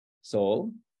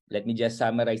So let me just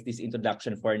summarize this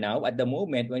introduction for now. At the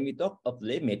moment, when we talk of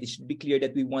limit, it should be clear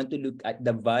that we want to look at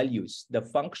the values, the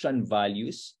function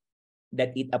values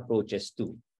that it approaches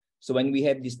to. So when we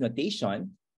have this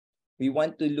notation, we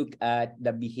want to look at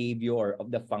the behavior of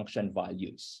the function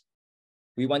values.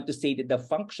 We want to say that the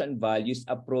function values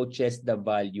approaches the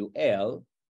value L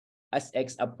as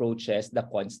x approaches the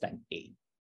constant A.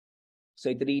 So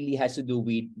it really has to do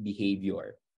with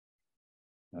behavior.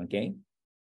 Okay?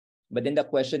 But then the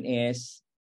question is,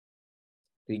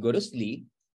 rigorously,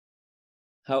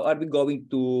 how are we going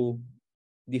to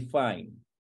define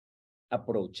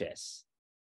approaches?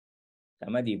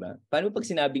 Tama, di ba? Paano pag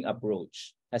sinabing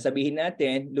approach? Sabihin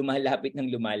natin, lumalapit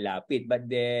ng lumalapit, but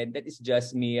then that is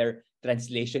just mere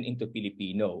translation into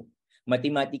Filipino.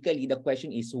 Mathematically, the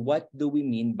question is, what do we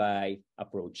mean by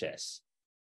approaches?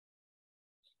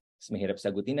 Mas mahirap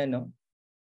sagutin, ano?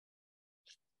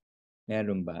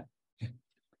 Meron ba?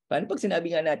 Paano pag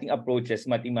sinabi nga nating approaches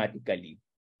mathematically?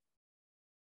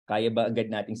 Kaya ba agad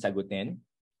nating sagutin?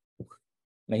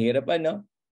 Mahirap, ano?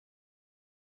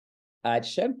 At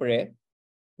syempre,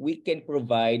 we can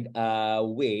provide a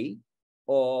way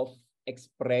of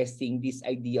expressing this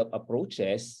idea of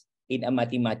approaches in a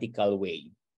mathematical way.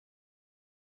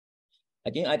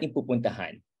 At yung ating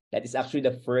pupuntahan, that is actually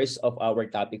the first of our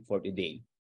topic for today.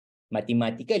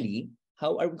 Mathematically,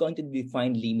 how are we going to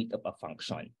define limit of a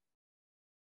function?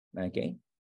 Okay?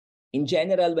 In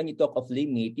general, when you talk of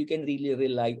limit, you can really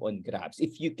rely on graphs.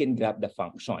 If you can graph the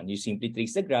function, you simply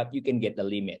trace the graph, you can get the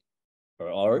limit.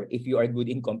 Or if you are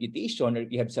good in computation, or if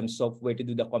you have some software to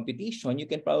do the computation, you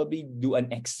can probably do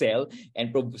an Excel and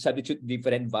substitute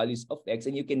different values of x,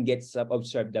 and you can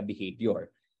observe the behavior.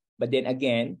 But then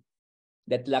again,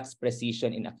 that lacks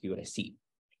precision and accuracy.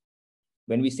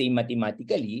 When we say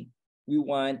mathematically, we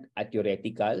want a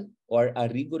theoretical or a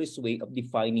rigorous way of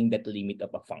defining that limit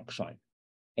of a function.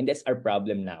 And that's our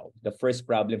problem now, the first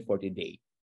problem for today.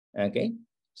 Okay?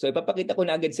 So ipapakita ko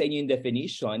na agad sa inyo yung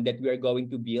definition that we are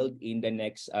going to build in the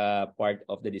next part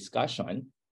of the discussion.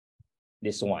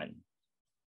 This one.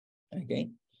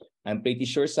 Okay? I'm pretty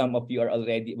sure some of you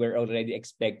were already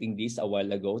expecting this a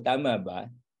while ago. Tama ba?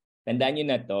 Tandaan nyo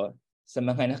na to sa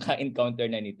mga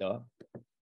naka-encounter na nito.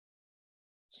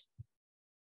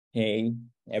 Hey,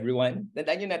 everyone.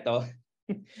 Tandaan nyo na to.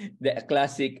 The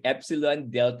classic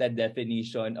epsilon delta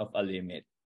definition of a limit.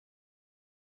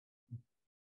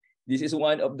 This is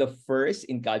one of the first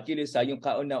in calculus, yung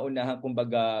kauna-unahan,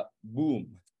 kumbaga, boom.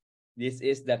 This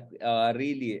is the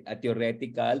really a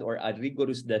theoretical or a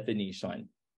rigorous definition.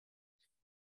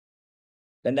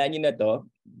 Tandaan nyo na to,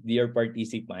 dear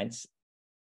participants.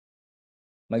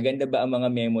 Maganda ba ang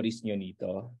mga memories nyo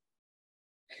nito?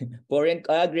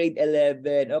 Grade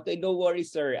 11. Okay, no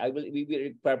worries, sir. We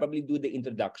will probably do the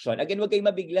introduction. Again, wag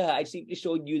kayong mabigla. I simply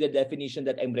showed you the definition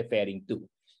that I'm referring to.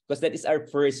 Because that is our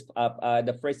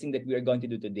the first thing that we are going to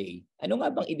do today. Ano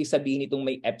nga bang ibig sabihin itong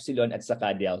may epsilon at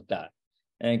saka delta?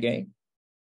 Okay?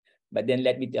 But then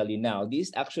let me tell you now,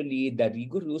 this is actually the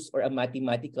rigorous or a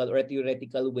mathematical or a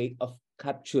theoretical way of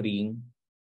capturing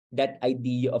that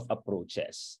idea of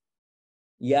approaches.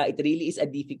 Yeah, it really is a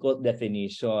difficult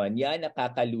definition. Yeah,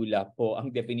 nakakalula po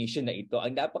ang definition na ito.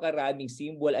 Ang napakaraming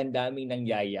symbol, ang daming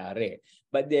nangyayari.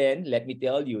 But then, let me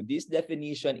tell you, this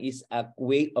definition is a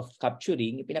way of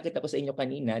capturing. Pinakita ko sa inyo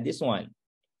kanina, this one.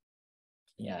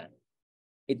 Yeah.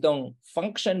 Itong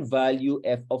function value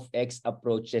f of x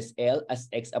approaches L as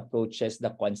x approaches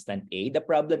the constant A. The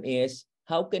problem is,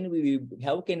 how can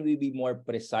we be more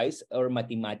precise or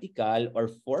mathematical or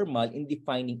formal in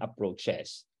defining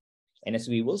approaches? And as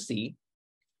we will see,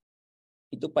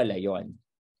 ito pala yon,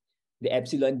 the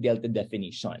epsilon delta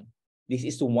definition. This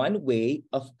is one way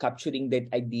of capturing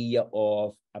that idea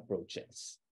of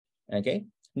approaches. Okay?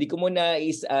 Hindi ko muna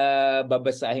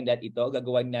babasahin lahat ito.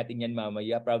 Gagawin natin yan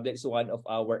mamaya. Probably it's one of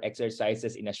our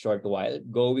exercises in a short while,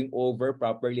 going over,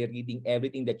 properly reading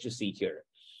everything that you see here.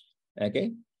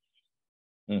 Okay?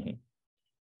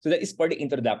 So that is for the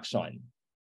introduction.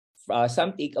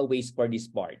 Some takeaways for this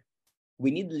part. We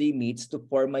need limits to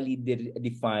formally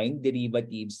define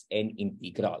derivatives and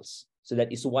integrals. So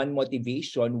that is one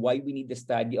motivation why we need the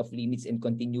study of limits and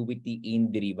continuity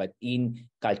in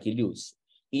calculus.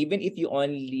 Even if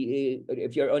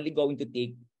you're only going to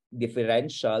take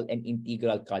differential and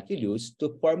integral calculus,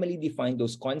 to formally define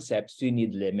those concepts, you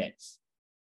need limits.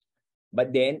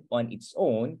 But then on its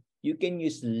own, you can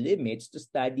use limits to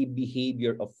study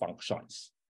behavior of functions.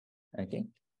 Okay?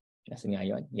 Nasa nga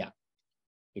yun? Yeah.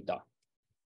 Ito.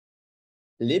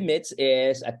 Limits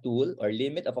is a tool, or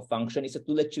limit of a function is a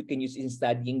tool that you can use in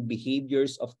studying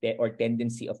behaviors of or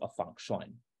tendency of a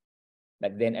function.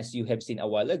 But then, as you have seen a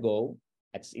while ago,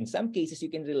 In some cases, you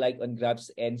can rely on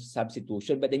graphs and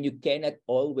substitution, but then you cannot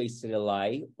always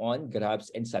rely on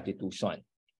graphs and substitution.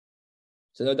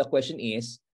 So now the question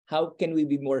is, how can we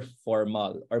be more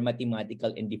formal or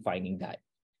mathematical in defining that?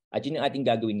 At yun ang ating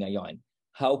gagawin ngayon.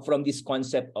 How from this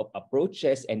concept of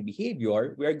approaches and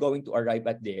behavior, we are going to arrive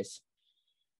at this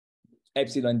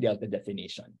epsilon delta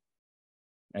definition.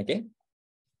 Okay?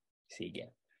 Sige.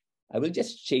 I will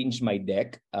just change my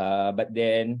deck, but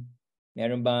then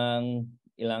meron bang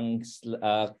ilang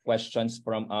questions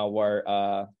from our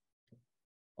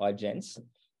audience?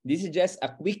 This is just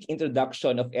a quick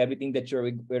introduction of everything that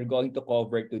we're going to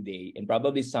cover today, and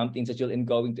probably some things that you're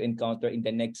going to encounter in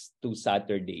the next 2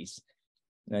 Saturdays.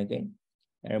 Okay?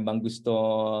 Meron bang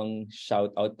gustong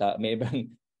shout out? May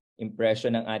bang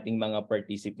impression ng ating mga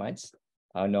participants?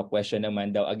 No question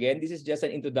naman daw. Again, this is just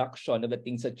an introduction of the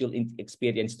things that you'll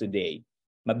experience today.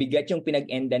 Mabigat yung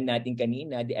pinag-endan natin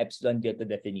kanina, the epsilon delta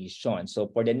definition. So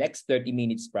for the next 30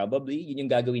 minutes probably, yun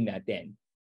yung gagawin natin.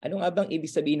 Ano nga bang ibig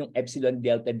sabihin ng epsilon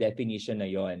delta definition na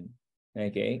yon?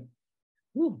 Okay?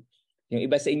 Yung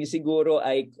iba sa inyo siguro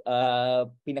ay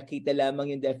pinakita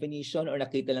lamang yung definition or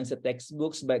nakita lang sa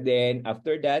textbooks, but then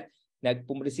after that,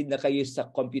 nagpuproceed na kayo sa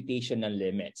computation ng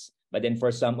limits. But then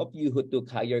for some of you who took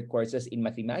higher courses in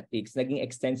mathematics, naging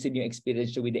extensive yung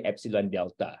experience with the epsilon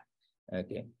delta.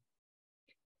 Okay?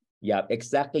 Yep,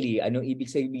 exactly. Anong ibig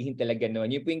sabihin talaga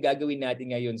noon? Yun po yung gagawin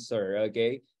natin ngayon, sir.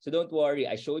 Okay? So don't worry.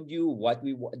 I showed you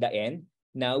the end.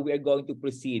 Now we are going to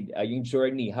proceed yung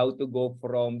journey, how to go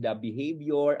from the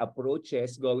behavior,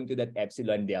 approaches, going to that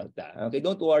epsilon delta. Okay?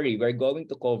 Don't worry. We're going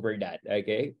to cover that.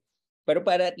 Okay? Pero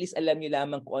para at least alam nyo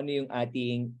lamang kung ano yung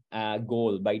ating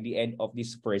goal by the end of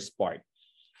this first part.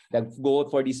 The goal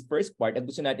for this first part, ang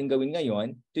gusto natin gawin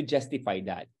ngayon, to justify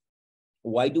that.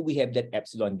 Why do we have that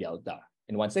epsilon delta?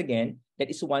 And once again, that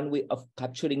is one way of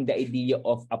capturing the idea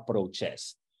of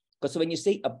approaches. Because when you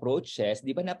say approaches,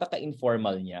 di ba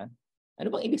napaka-informal niya?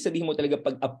 Ano bang ibig sabihin mo talaga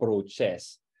pag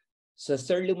approaches? So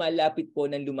sir, lumalapit po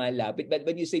ng lumalapit. But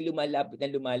when you say lumalapit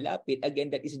ng lumalapit,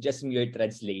 again, that is just mere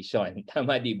translation.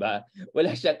 Tama, di ba?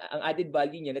 Wala siyang, ang added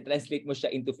value niya, na-translate mo siya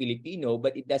into Filipino,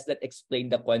 but it does not explain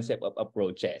the concept of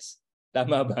approaches.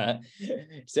 Tama ba?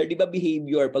 Sir, di ba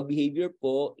behavior? Pag behavior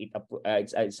po,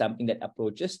 it's something that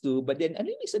approaches to, but then ano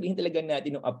yung sabihin talaga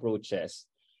natin ng approaches?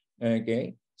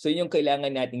 Okay? So yun yung kailangan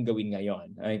natin gawin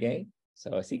ngayon. Okay?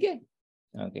 So sige.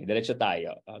 Okay, diretso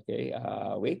tayo. Okay,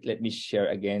 wait, let me share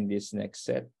again this next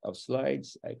set of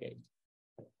slides. Okay.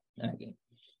 Okay.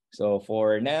 So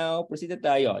for now, proceed na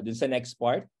tayo dun sa next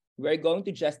part. We're going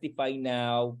to justify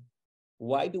now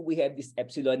why do we have this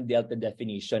epsilon delta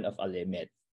definition of a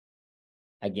limit.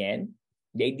 Again,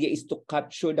 the idea is to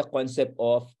capture the concept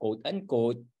of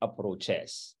quote-unquote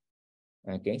approaches.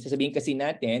 Okay, sasabihin kasi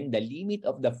natin, the limit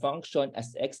of the function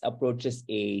as x approaches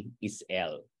a is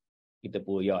L. Ito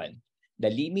po yon. The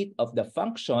limit of the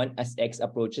function as x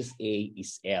approaches a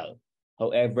is L.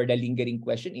 However, the lingering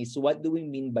question is, what do we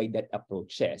mean by that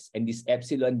approaches? And this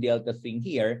epsilon delta thing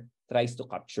here tries to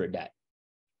capture that.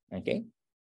 Okay?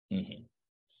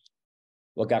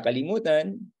 Huwag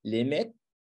kakalimutan, limit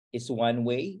is one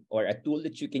way or a tool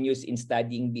that you can use in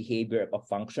studying behavior of a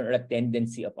function or a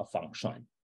tendency of a function.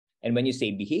 And when you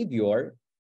say behavior,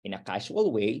 in a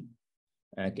casual way,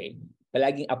 okay,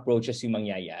 palaging approaches yung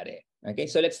mangyayari. Okay,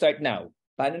 so let's start now.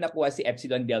 Paano nakuha si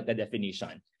epsilon delta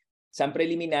definition? Some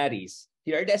preliminaries.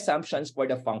 Here are the assumptions for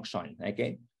the function.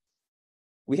 Okay,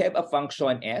 we have a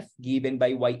function f given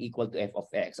by y equal to f of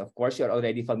x. Of course, you're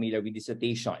already familiar with this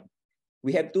notation.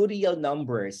 We have two real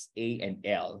numbers, a and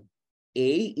l.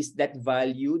 A is that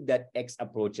value that x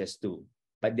approaches to.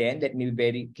 But then, let me be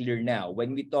very clear now.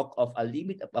 When we talk of a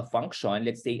limit of a function,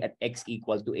 let's say at x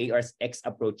equal to a or as x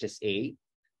approaches a,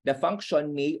 the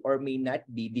function may or may not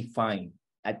be defined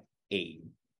at a.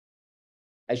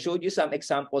 I showed you some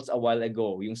examples a while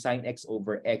ago. Yung sin x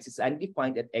over x is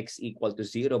undefined at x equal to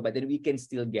 0, but then we can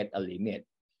still get a limit.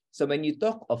 So when you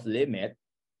talk of limit,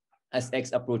 as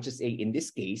x approaches a in this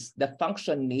case, the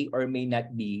function may or may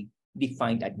not be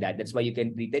defined at that. That's why you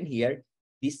can written here,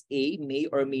 this a may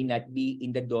or may not be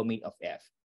in the domain of f.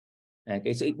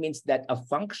 Okay, so it means that a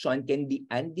function can be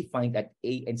undefined at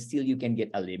a and still you can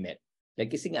get a limit.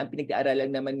 Like kasi nga ang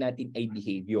pinag-aaralan naman natin ay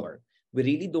behavior. We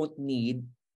really don't need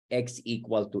x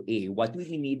equal to a. What we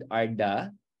need are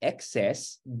the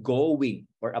x's going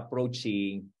or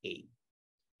approaching a.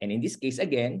 And in this case,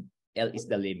 again, L is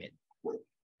the limit.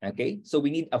 Okay, so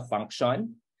we need a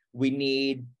function. We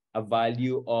need a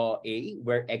value of a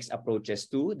where x approaches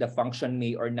to. The function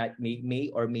may or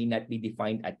may not be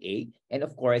defined at a. And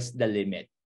of course, the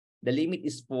limit. The limit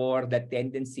is for the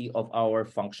tendency of our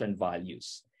function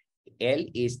values. L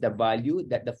is the value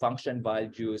that the function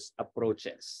values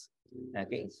approaches.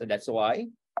 Okay, so that's why.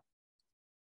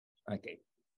 Okay,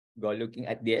 go looking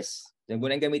at this. Then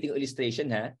muna gamitin yung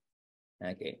illustration, ha?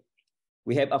 Okay,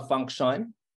 we have a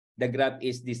function. The graph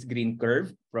is this green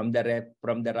curve from the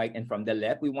right and from the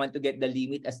left. We want to get the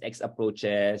limit as x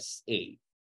approaches a.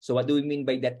 So what do we mean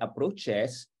by that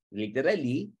approaches?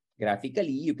 Literally,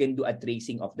 graphically, you can do a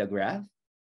tracing of the graph.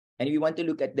 And we want to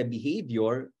look at the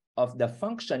behavior of the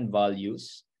function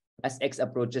values as x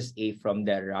approaches a from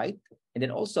the right and then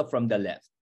also from the left.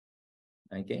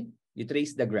 Okay, you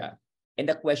trace the graph. And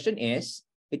the question is,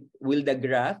 will the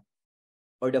graph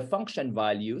or the function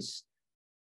values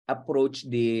approach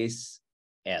this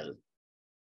L?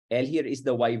 L here is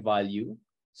the y value.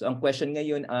 So ang question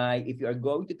ngayon ay, if you are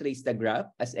going to trace the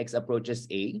graph as x approaches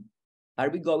a,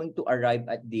 are we going to arrive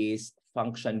at this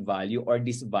function value or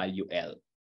this value L?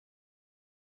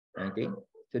 Okay,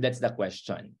 so that's the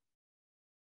question.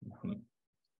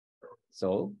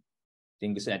 So, ito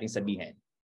yung gusto natin sabihin.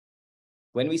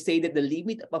 When we say that the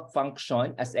limit of a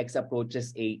function as x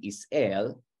approaches a is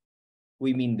L,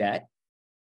 we mean that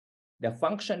the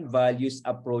function values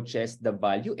approaches the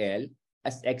value L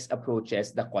as x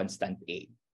approaches the constant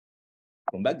a.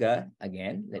 Kumbaga,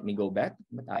 again, let me go back.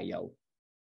 Matayaw.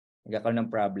 Nagkakaroon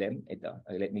ng problem. Ito,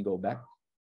 let me go back.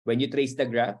 When you trace the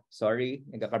graph, sorry,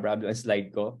 nagkaka-problem ang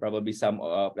slide ko. Probably some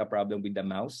a problem with the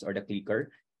mouse or the clicker.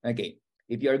 Okay,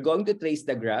 if you are going to trace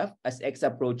the graph as x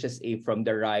approaches a from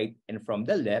the right and from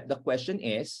the left, the question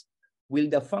is, will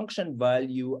the function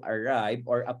value arrive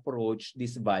or approach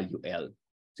this value L?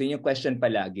 So yun yung question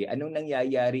palagi. Anong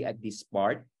nangyayari at this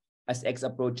part as x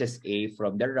approaches a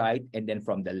from the right and then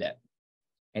from the left?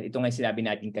 And ito nga sinabi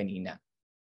natin kanina.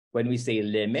 When we say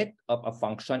limit of a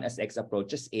function as x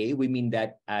approaches a, we mean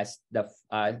that the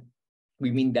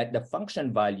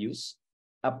function values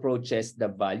approaches the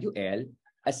value L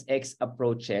as x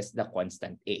approaches the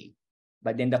constant a.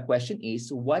 But then the question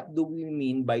is, what do we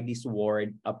mean by this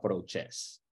word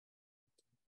approaches?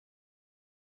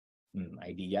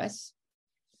 Ideas?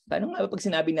 Paano nga pag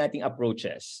sinabi nating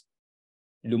approaches?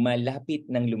 Lumalapit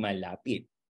ng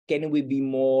lumalapit. Can we be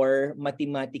more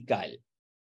mathematical?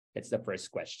 That's the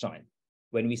first question.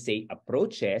 When we say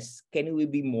approaches, can we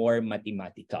be more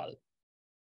mathematical?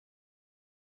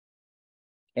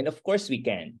 And of course we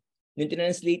can. Nung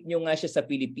translate nyo nga siya sa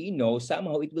Filipino,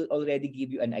 somehow it will already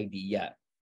give you an idea.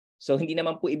 So hindi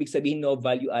naman po ibig sabihin no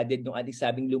value added nung ating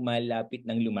sabing lumalapit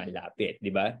ng lumalapit, di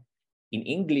ba? In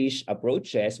English,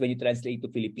 approaches, when you translate to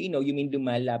Filipino, you mean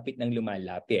lumalapit ng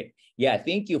lumalapit. Yeah,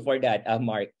 thank you for that,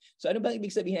 Mark. So ano bang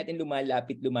ibig sabihin natin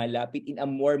lumalapit in a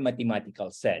more mathematical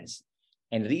sense?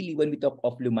 And really, when we talk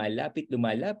of lumalapit,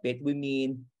 we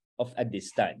mean of a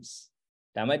distance.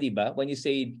 Tama, di ba? When you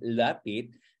say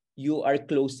lapit, you are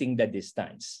closing the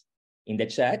distance. In the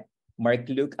chat, Mark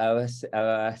Luke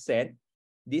said,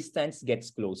 distance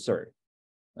gets closer.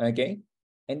 Okay?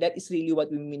 And that is really what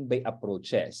we mean by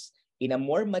approaches. In a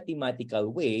more mathematical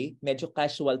way, medyo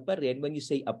casual pa rin, when you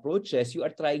say approaches, you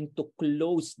are trying to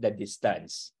close the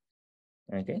distance.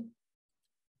 Okay?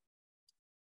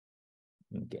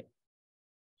 Okay.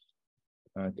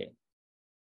 Okay.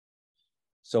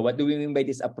 So what do we mean by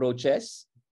these approaches?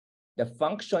 The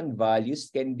function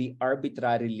values can be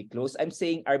arbitrarily close. I'm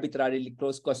saying arbitrarily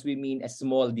close because we mean a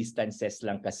small distances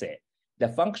lang kasi.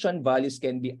 The function values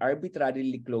can be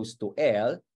arbitrarily close to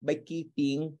L by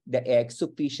keeping the x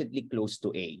sufficiently close to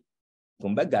A.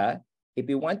 Kumbaga, if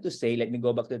you want to say, let me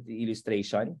go back to the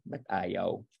illustration, but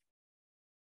ayaw.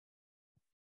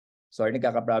 Sorry,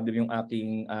 nagkaka-problem yung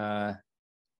aking,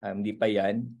 hindi pa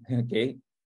yan. Okay?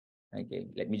 Okay,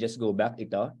 let me just go back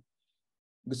ito.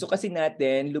 Gusto kasi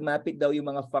natin, lumapit daw yung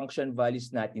mga function values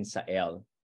natin sa L.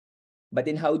 But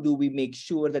then how do we make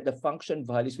sure that the function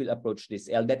values will approach this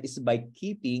L? That is by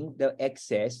keeping the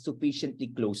x's sufficiently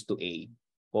close to A.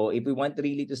 O if we want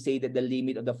really to say that the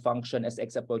limit of the function as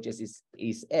x approaches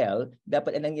is L,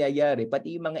 dapat ang nangyayari,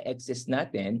 pati yung mga x's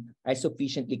natin ay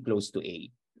sufficiently close to A.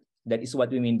 That is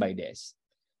what we mean by this.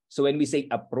 So when we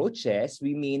say approaches,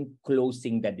 we mean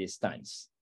closing the distance.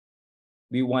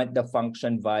 We want the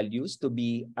function values to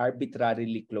be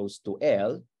arbitrarily close to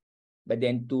L, but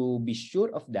then to be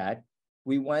sure of that,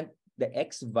 we want the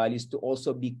x values to also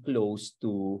be close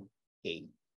to A.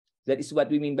 That is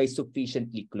what we mean by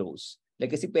sufficiently close.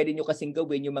 Like kasi pwede nyo kasing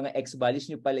gawin yung mga x values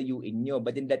nyo palayuin nyo,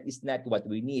 but then that is not what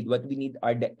we need. What we need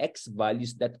are the x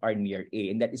values that are near A,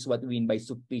 and that is what we mean by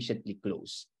sufficiently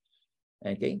close.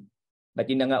 Okay? But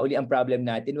yun na nga uli ang problem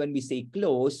natin when we say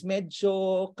close,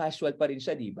 medyo casual pa rin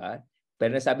siya, di ba?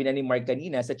 Pero nasabi na ni Mark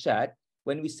kanina sa chat,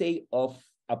 when we say of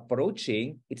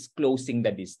approaching, it's closing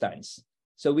the distance.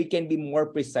 So we can be more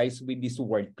precise with this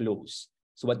word close.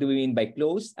 So what do we mean by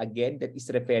close? Again, that is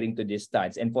referring to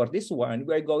distance. And for this one,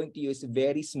 we're going to use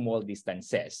very small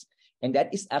distances. And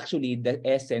that is actually the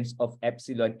essence of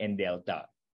epsilon and delta.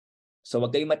 So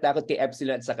wag kayong matakot kay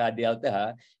epsilon at saka delta ha.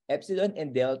 Epsilon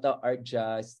and delta are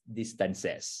just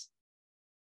distances.